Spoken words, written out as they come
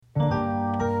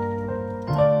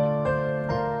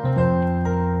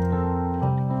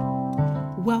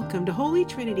to Holy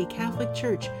Trinity Catholic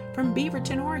Church from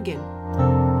Beaverton, Oregon.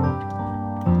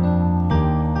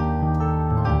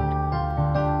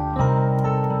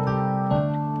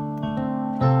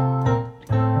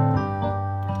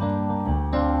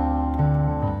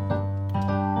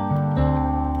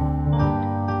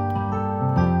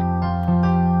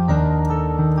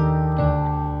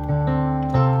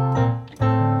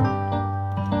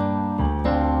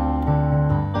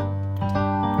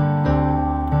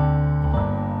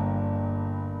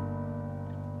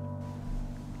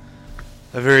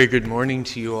 A very good morning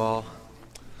to you all.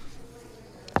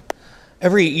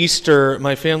 Every Easter,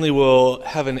 my family will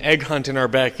have an egg hunt in our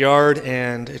backyard,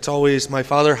 and it's always my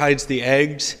father hides the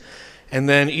eggs, and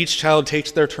then each child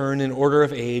takes their turn in order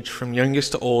of age from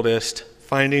youngest to oldest,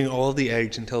 finding all of the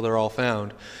eggs until they're all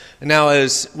found. And now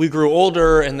as we grew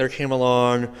older and there came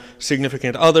along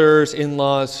significant others,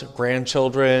 in-laws,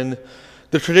 grandchildren,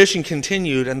 the tradition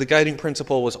continued, and the guiding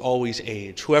principle was always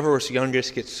age. Whoever was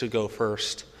youngest gets to go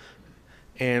first.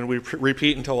 And we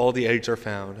repeat until all the eggs are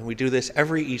found. And we do this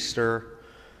every Easter,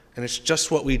 and it's just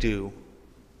what we do.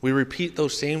 We repeat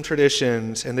those same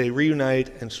traditions, and they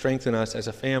reunite and strengthen us as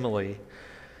a family.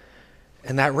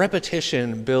 And that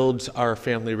repetition builds our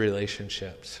family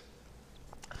relationships.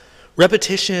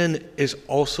 Repetition is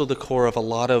also the core of a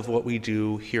lot of what we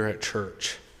do here at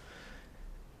church.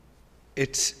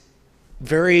 It's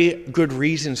very good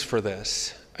reasons for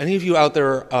this. Any of you out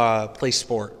there play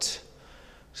sports?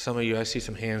 Some of you, I see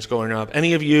some hands going up.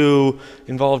 Any of you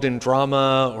involved in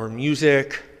drama or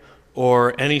music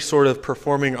or any sort of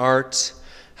performing arts?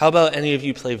 How about any of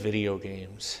you play video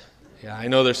games? Yeah, I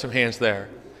know there's some hands there.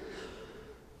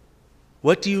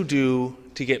 What do you do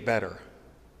to get better?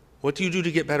 What do you do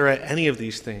to get better at any of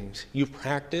these things? You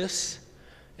practice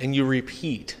and you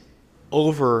repeat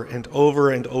over and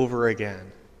over and over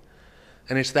again.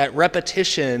 And it's that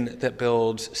repetition that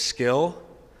builds skill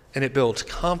and it builds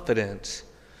confidence.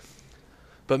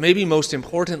 But maybe most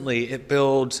importantly, it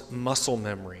builds muscle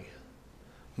memory.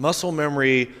 Muscle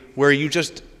memory where you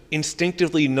just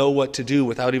instinctively know what to do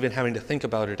without even having to think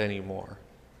about it anymore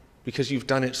because you've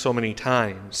done it so many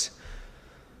times.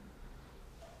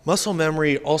 Muscle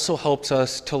memory also helps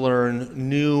us to learn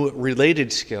new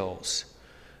related skills.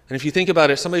 And if you think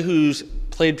about it, somebody who's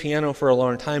played piano for a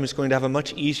long time is going to have a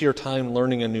much easier time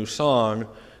learning a new song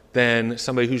than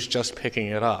somebody who's just picking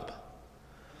it up.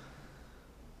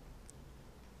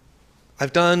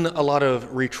 I've done a lot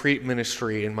of retreat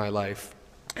ministry in my life,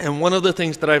 and one of the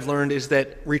things that I've learned is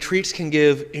that retreats can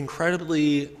give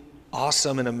incredibly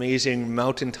awesome and amazing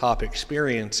mountaintop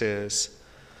experiences,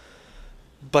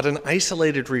 but an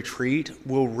isolated retreat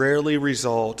will rarely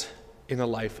result in a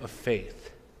life of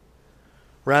faith.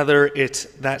 Rather, it's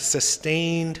that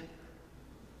sustained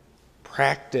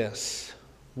practice,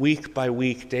 week by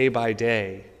week, day by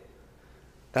day.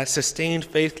 That sustained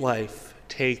faith life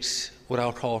takes what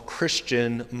I'll call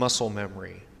Christian muscle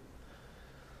memory.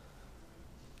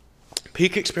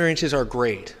 Peak experiences are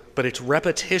great, but it's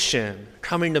repetition,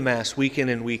 coming to Mass week in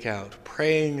and week out,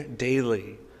 praying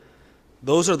daily.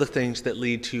 Those are the things that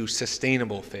lead to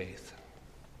sustainable faith.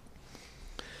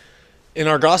 In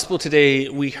our gospel today,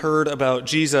 we heard about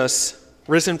Jesus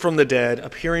risen from the dead,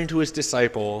 appearing to his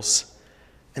disciples,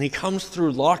 and he comes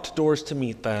through locked doors to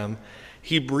meet them.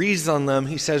 He breathes on them.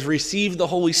 He says, receive the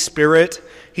Holy Spirit.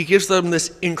 He gives them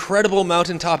this incredible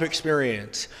mountaintop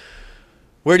experience.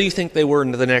 Where do you think they were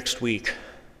into the next week?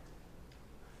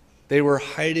 They were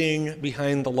hiding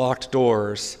behind the locked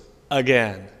doors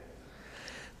again.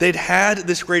 They'd had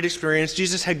this great experience.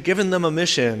 Jesus had given them a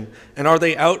mission. And are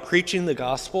they out preaching the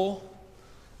gospel?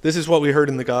 This is what we heard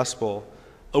in the gospel.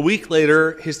 A week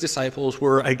later, his disciples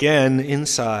were again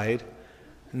inside,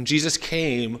 and Jesus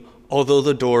came, although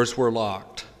the doors were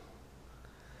locked.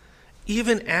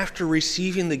 Even after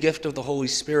receiving the gift of the Holy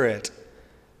Spirit,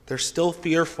 they're still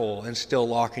fearful and still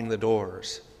locking the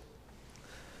doors.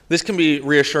 This can be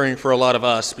reassuring for a lot of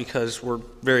us because we're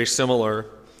very similar.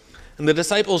 And the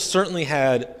disciples certainly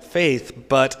had faith,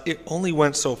 but it only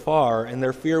went so far, and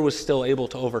their fear was still able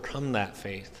to overcome that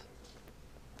faith.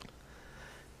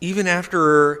 Even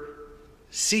after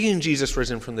seeing Jesus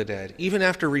risen from the dead, even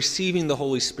after receiving the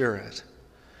Holy Spirit,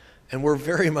 and we're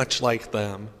very much like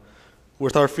them,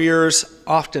 with our fears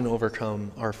often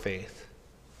overcome our faith.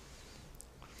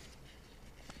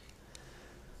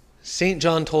 St.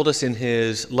 John told us in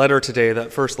his letter today,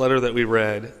 that first letter that we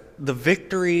read, the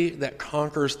victory that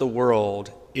conquers the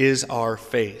world is our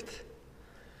faith.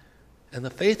 And the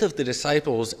faith of the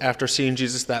disciples after seeing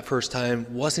Jesus that first time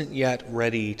wasn't yet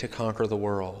ready to conquer the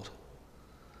world.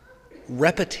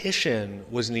 Repetition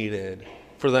was needed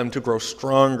for them to grow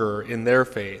stronger in their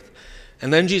faith.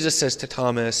 And then Jesus says to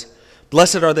Thomas,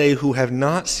 Blessed are they who have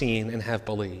not seen and have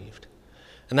believed.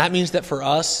 And that means that for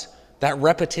us, that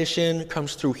repetition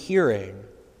comes through hearing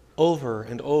over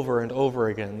and over and over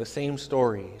again, the same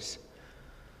stories.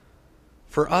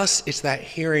 For us, it's that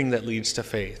hearing that leads to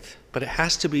faith, but it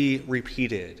has to be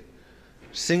repeated.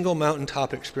 Single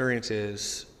mountaintop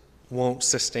experiences won't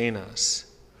sustain us.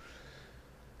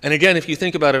 And again, if you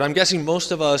think about it, I'm guessing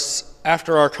most of us,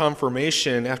 after our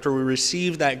confirmation, after we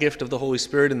received that gift of the Holy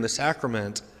Spirit in the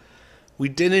sacrament, we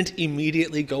didn't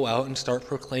immediately go out and start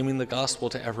proclaiming the gospel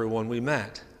to everyone we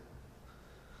met.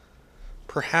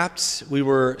 Perhaps we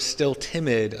were still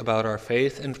timid about our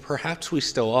faith, and perhaps we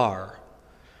still are.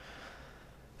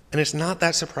 And it's not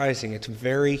that surprising. It's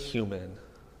very human.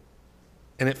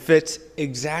 And it fits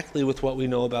exactly with what we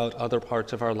know about other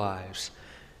parts of our lives.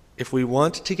 If we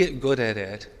want to get good at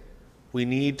it, we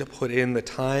need to put in the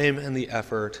time and the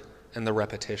effort and the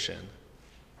repetition.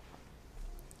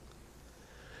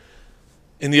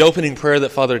 In the opening prayer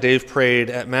that Father Dave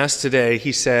prayed at Mass today,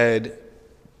 he said,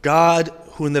 God,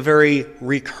 who in the very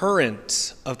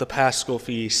recurrence of the Paschal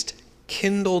Feast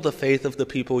kindle the faith of the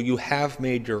people you have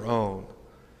made your own,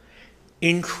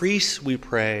 increase, we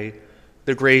pray,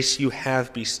 the grace you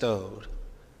have bestowed.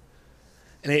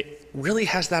 And it really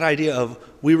has that idea of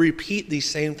we repeat these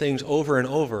same things over and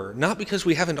over, not because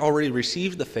we haven't already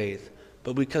received the faith,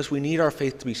 but because we need our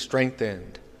faith to be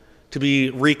strengthened, to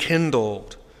be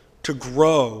rekindled, to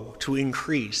grow, to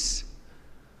increase.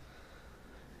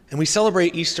 And we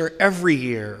celebrate Easter every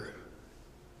year.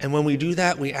 And when we do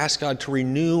that, we ask God to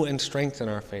renew and strengthen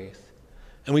our faith.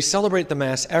 And we celebrate the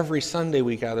Mass every Sunday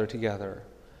we gather together.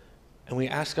 And we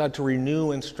ask God to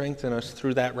renew and strengthen us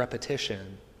through that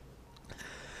repetition.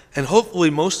 And hopefully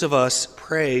most of us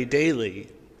pray daily.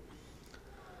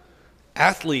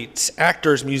 Athletes,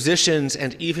 actors, musicians,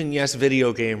 and even, yes,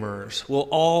 video gamers will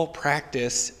all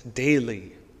practice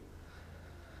daily.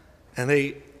 And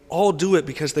they all do it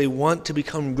because they want to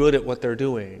become good at what they're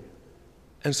doing.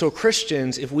 And so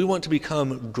Christians, if we want to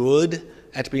become good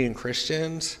at being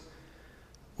Christians,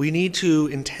 we need to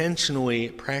intentionally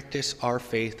practice our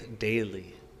faith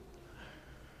daily.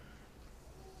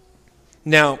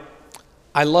 Now,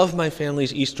 I love my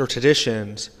family's Easter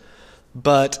traditions,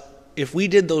 but if we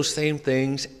did those same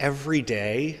things every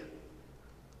day,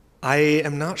 I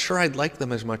am not sure I'd like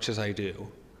them as much as I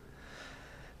do.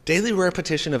 Daily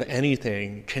repetition of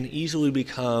anything can easily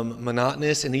become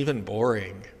monotonous and even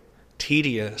boring,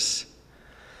 tedious.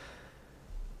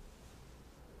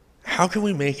 How can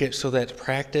we make it so that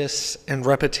practice and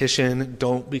repetition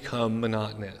don't become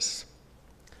monotonous?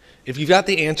 If you've got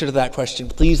the answer to that question,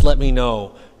 please let me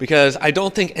know, because I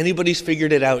don't think anybody's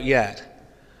figured it out yet.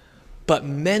 But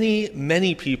many,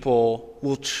 many people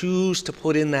will choose to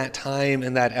put in that time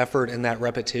and that effort and that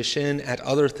repetition at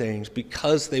other things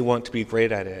because they want to be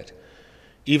great at it,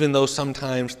 even though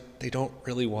sometimes they don't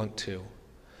really want to.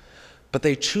 But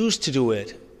they choose to do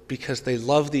it because they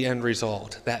love the end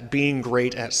result, that being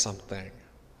great at something.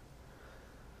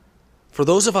 For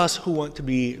those of us who want to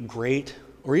be great,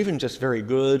 or even just very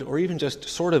good, or even just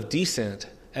sort of decent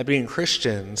at being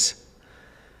Christians,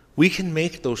 we can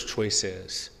make those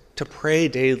choices to pray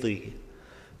daily,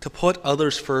 to put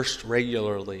others first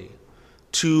regularly,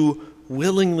 to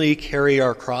willingly carry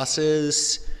our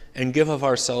crosses and give of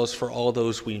ourselves for all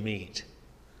those we meet.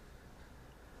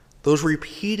 Those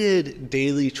repeated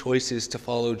daily choices to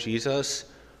follow Jesus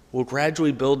will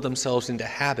gradually build themselves into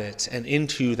habits and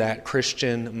into that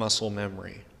Christian muscle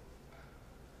memory.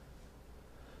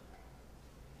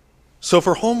 So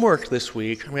for homework this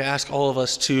week, I'm going to ask all of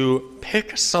us to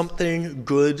pick something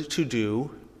good to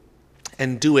do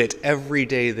and do it every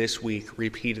day this week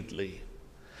repeatedly.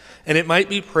 And it might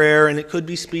be prayer, and it could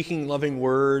be speaking loving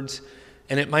words,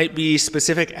 and it might be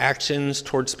specific actions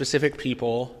towards specific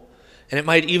people, and it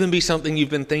might even be something you've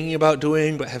been thinking about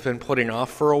doing but have been putting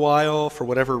off for a while for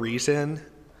whatever reason.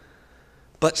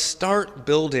 But start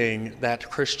building that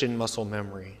Christian muscle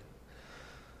memory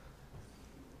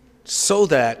so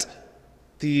that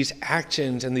these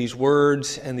actions and these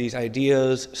words and these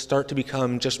ideas start to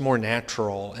become just more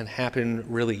natural and happen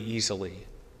really easily.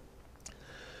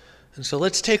 And so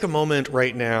let's take a moment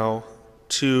right now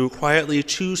to quietly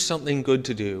choose something good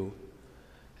to do,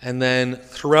 and then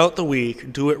throughout the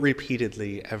week, do it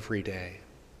repeatedly every day.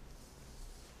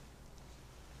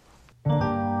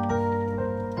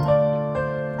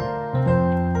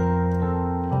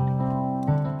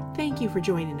 Thank you for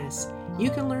joining us.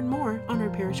 You can learn more on our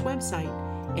parish website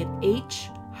at h-t.org.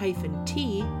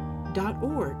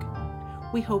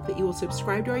 We hope that you will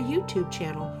subscribe to our YouTube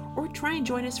channel or try and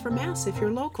join us for Mass if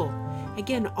you're local.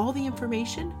 Again, all the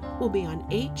information will be on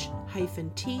h-t.org.